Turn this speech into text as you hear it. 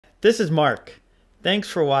This is Mark. Thanks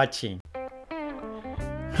for watching.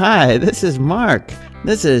 Hi, this is Mark.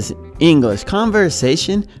 This is English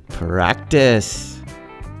Conversation Practice.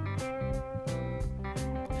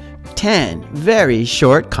 10 very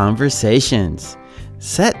short conversations.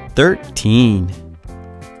 Set 13.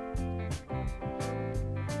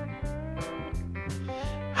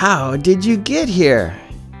 How did you get here?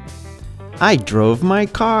 I drove my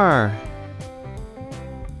car.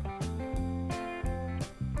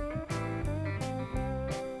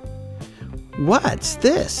 What's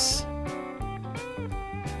this?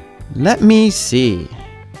 Let me see.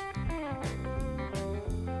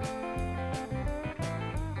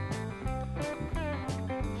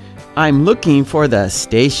 I'm looking for the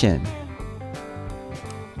station.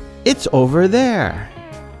 It's over there.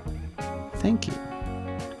 Thank you.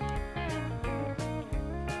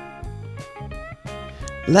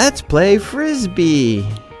 Let's play frisbee.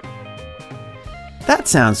 That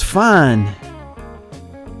sounds fun.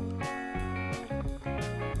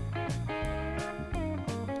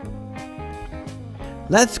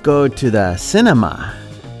 Let's go to the cinema.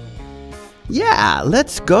 Yeah,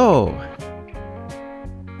 let's go.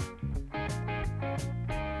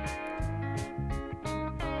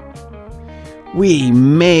 We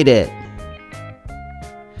made it.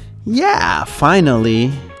 Yeah,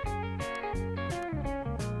 finally.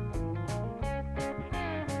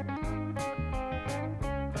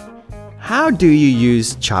 How do you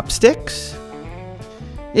use chopsticks?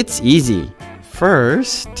 It's easy.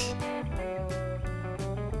 First,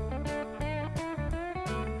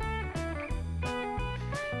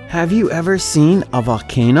 have you ever seen a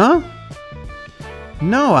volcano?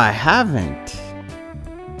 No, I haven't.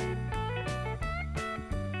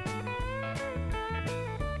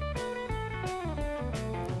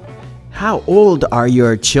 How old are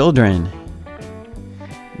your children?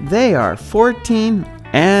 They are 14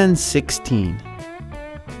 and 16.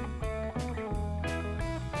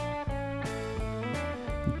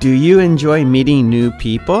 Do you enjoy meeting new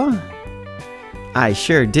people? I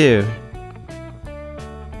sure do.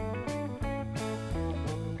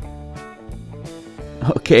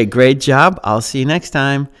 Okay, great job. I'll see you next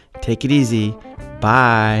time. Take it easy.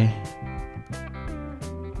 Bye.